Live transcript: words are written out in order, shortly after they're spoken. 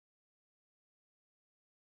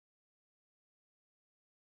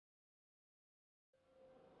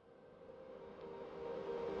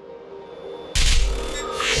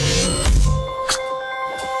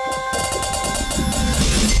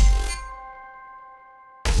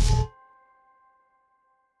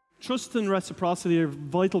Trust and reciprocity are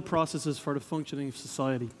vital processes for the functioning of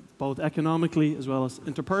society, both economically as well as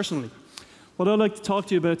interpersonally. What I'd like to talk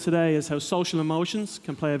to you about today is how social emotions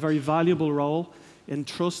can play a very valuable role in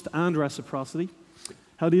trust and reciprocity,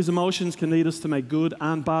 how these emotions can lead us to make good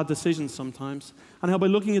and bad decisions sometimes, and how by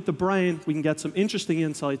looking at the brain we can get some interesting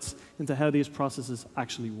insights into how these processes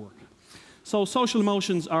actually work. So social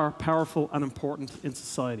emotions are powerful and important in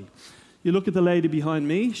society. You look at the lady behind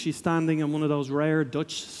me, she's standing on one of those rare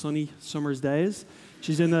Dutch sunny summer's days.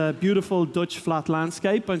 She's in a beautiful Dutch flat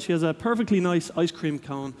landscape and she has a perfectly nice ice cream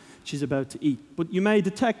cone she's about to eat. But you may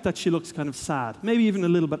detect that she looks kind of sad, maybe even a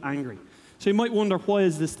little bit angry. So you might wonder, why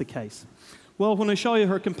is this the case? Well, when I show you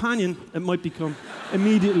her companion, it might become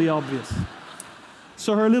immediately obvious.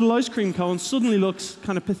 So her little ice cream cone suddenly looks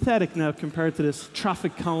kind of pathetic now compared to this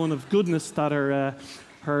traffic cone of goodness that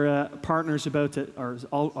her partner's about to, or is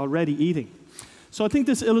already eating. So I think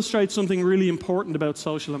this illustrates something really important about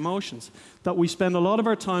social emotions, that we spend a lot of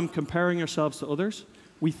our time comparing ourselves to others,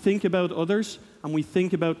 we think about others, and we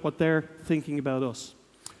think about what they're thinking about us.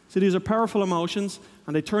 So these are powerful emotions,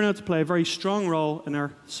 and they turn out to play a very strong role in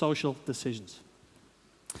our social decisions.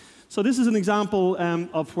 So this is an example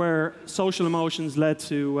of where social emotions led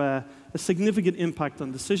to a significant impact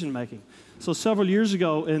on decision making. So several years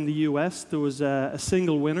ago in the US, there was a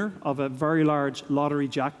single winner of a very large lottery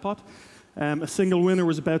jackpot. A single winner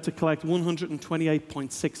was about to collect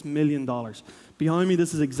 $128.6 million. Behind me,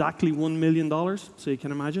 this is exactly $1 million, so you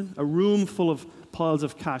can imagine. A room full of piles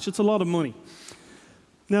of cash. It's a lot of money.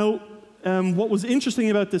 Now, what was interesting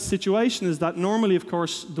about this situation is that normally, of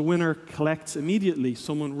course, the winner collects immediately.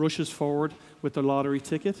 Someone rushes forward with their lottery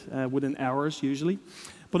ticket within hours, usually.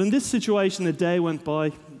 But in this situation, a day went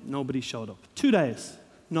by, nobody showed up. 2 days,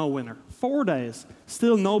 no winner. 4 days,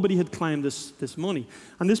 still nobody had claimed this money.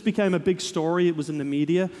 And this became a big story. It was in the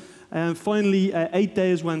media. And finally, 8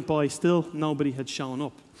 days went by, still nobody had shown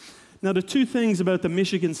up. Now, there are two things about the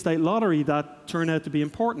Michigan State Lottery that turn out to be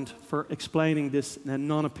important for explaining this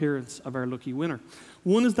non-appearance of our lucky winner.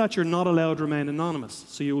 One is that you're not allowed to remain anonymous,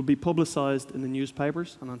 so you will be publicized in the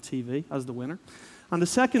newspapers and on TV as the winner. And the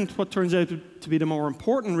second, what turns out to be the more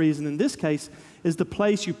important reason in this case, is the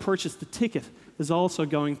place you purchased the ticket is also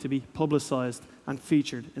going to be publicized and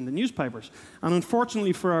featured in the newspapers. And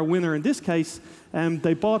unfortunately for our winner in this case,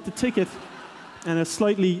 they bought the ticket in a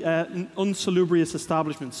slightly unsalubrious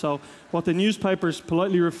establishment. So what the newspapers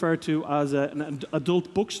politely refer to as an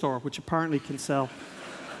adult bookstore, which apparently can sell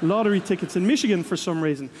lottery tickets in Michigan for some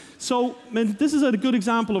reason. So this is a good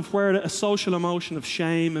example of where a social emotion of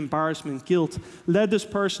shame, embarrassment, guilt led this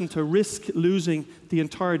person to risk losing the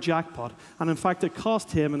entire jackpot. And in fact, it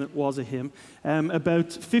cost him, and it was a him, about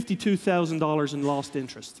 $52,000 in lost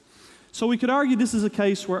interest. So we could argue this is a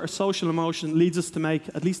case where a social emotion leads us to make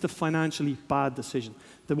at least a financially bad decision.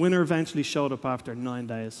 The winner eventually showed up after 9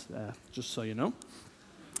 days, just so you know.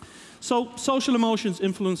 So social emotions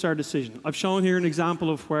influence our decision. I've shown here an example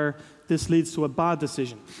of where this leads to a bad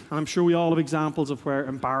decision. And I'm sure we all have examples of where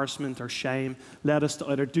embarrassment or shame led us to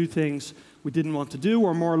either do things we didn't want to do,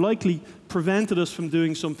 or more likely, prevented us from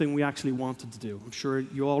doing something we actually wanted to do. I'm sure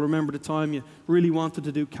you all remember the time you really wanted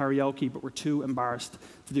to do karaoke, but were too embarrassed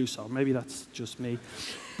to do so. Maybe that's just me.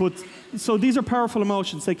 But so these are powerful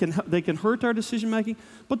emotions. They can hurt our decision making,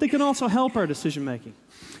 but they can also help our decision making.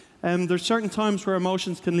 There's certain times where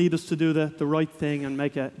emotions can lead us to do the right thing and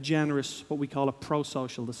make a generous, what we call a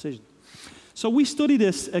pro-social decision. So we study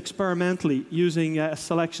this experimentally using a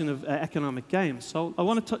selection of economic games. So I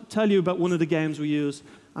want to tell you about one of the games we use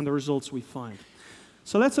and the results we find.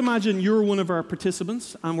 So let's imagine you're one of our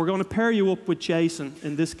participants, and we're going to pair you up with Jason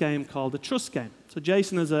in this game called the Trust Game. So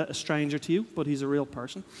Jason is a stranger to you, but he's a real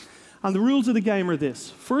person. And the rules of the game are this.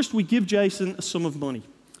 First, we give Jason a sum of money.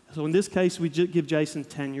 So in this case, we give Jason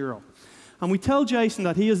 €10. And we tell Jason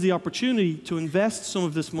that he has the opportunity to invest some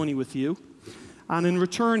of this money with you, and in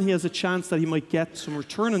return, he has a chance that he might get some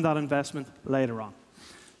return on that investment later on.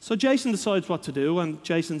 So Jason decides what to do, and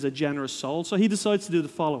Jason's a generous soul, so he decides to do the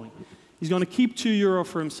following. He's going to keep €2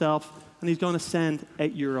 for himself, and he's going to send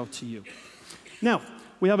 €8 to you. Now,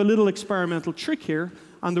 we have a little experimental trick here,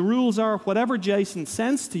 and the rules are whatever Jason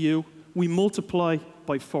sends to you, we multiply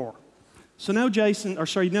by 4. So now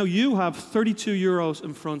now you have €32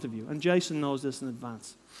 in front of you, and Jason knows this in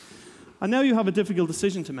advance. And now you have a difficult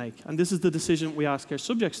decision to make, and this is the decision we ask our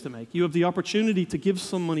subjects to make. You have the opportunity to give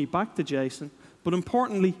some money back to Jason, but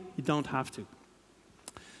importantly, you don't have to.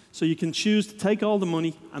 So you can choose to take all the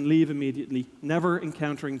money and leave immediately, never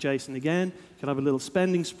encountering Jason again. You can have a little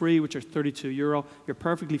spending spree, which are €32. You're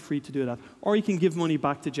perfectly free to do that. Or you can give money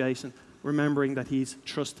back to Jason remembering that he's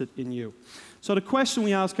trusted in you. So the question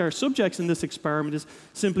we ask our subjects in this experiment is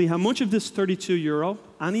simply how much of this 32 euro,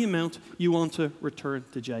 any amount, you want to return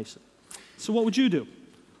to Jason. So what would you do?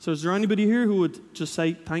 So is there anybody here who would just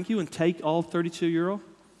say thank you and take all 32 euro?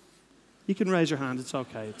 You can raise your hand, it's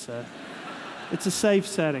okay. It's a safe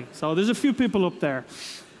setting. So there's a few people up there.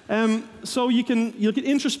 So you'll get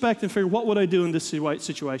introspect and figure, what would I do in this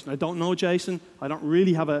situation? I don't know Jason. I don't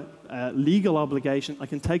really have a legal obligation. I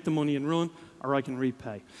can take the money and run, or I can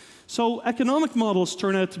repay. So economic models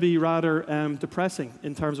turn out to be rather depressing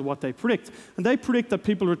in terms of what they predict. And they predict that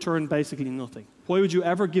people return basically nothing. Why would you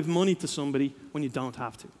ever give money to somebody when you don't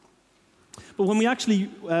have to? But when we actually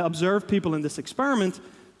observe people in this experiment,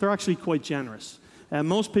 they're actually quite generous.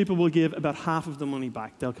 Most people will give about half of the money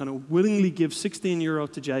back. They'll kind of willingly give 16 euro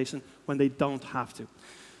to Jason when they don't have to.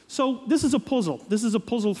 So this is a puzzle. This is a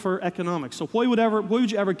puzzle for economics. So why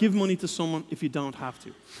would you ever give money to someone if you don't have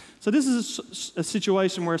to? So this is a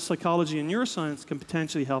situation where psychology and neuroscience can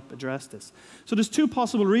potentially help address this. So there's two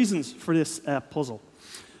possible reasons for this puzzle.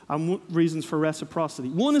 Reasons for reciprocity.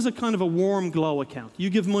 One is a kind of a warm glow account. You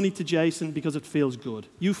give money to Jason because it feels good.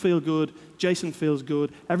 You feel good, Jason feels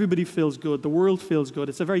good, everybody feels good, the world feels good.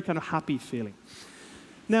 It's a very kind of happy feeling.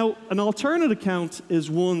 Now, an alternate account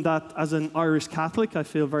is one that, as an Irish Catholic, I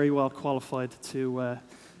feel very well qualified to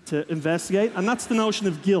investigate, and that's the notion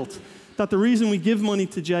of guilt. That the reason we give money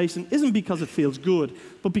to Jason isn't because it feels good,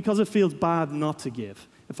 but because it feels bad not to give.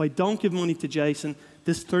 If I don't give money to Jason,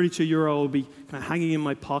 this 32 euro will be kind of hanging in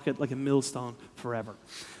my pocket like a millstone forever.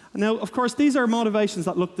 Now, of course, these are motivations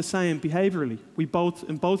that look the same behaviorally.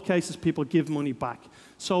 In both cases, people give money back.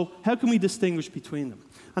 So how can we distinguish between them?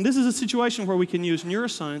 And this is a situation where we can use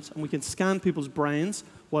neuroscience and we can scan people's brains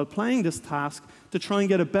while playing this task to try and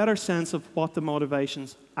get a better sense of what the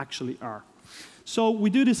motivations actually are. So we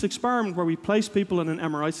do this experiment where we place people in an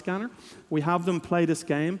MRI scanner, we have them play this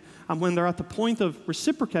game, and when they're at the point of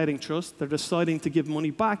reciprocating trust, they're deciding to give money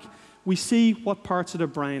back, we see what parts of their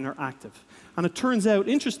brain are active. And it turns out,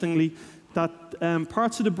 interestingly, that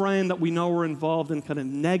parts of the brain that we know are involved in kind of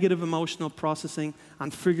negative emotional processing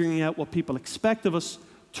and figuring out what people expect of us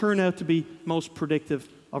turn out to be most predictive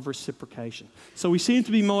of reciprocation. So we seem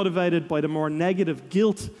to be motivated by the more negative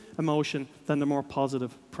guilt emotion than the more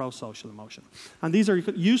positive pro-social emotion. And these are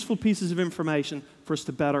useful pieces of information for us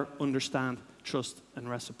to better understand trust and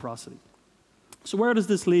reciprocity. So where does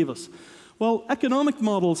this leave us? Well, economic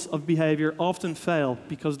models of behavior often fail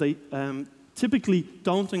because they typically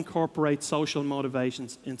don't incorporate social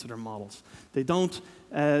motivations into their models. They don't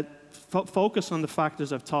focus on the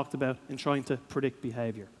factors I've talked about in trying to predict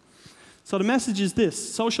behavior. So the message is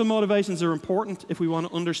this: social motivations are important if we want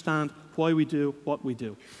to understand why we do what we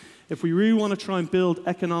do. If we really want to try and build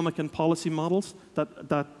economic and policy models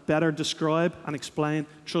that better describe and explain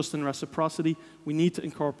trust and reciprocity, we need to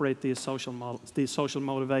incorporate these social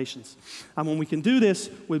motivations. And when we can do this,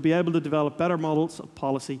 we'll be able to develop better models of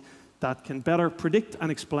policy that can better predict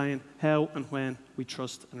and explain how and when we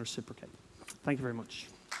trust and reciprocate. Thank you very much.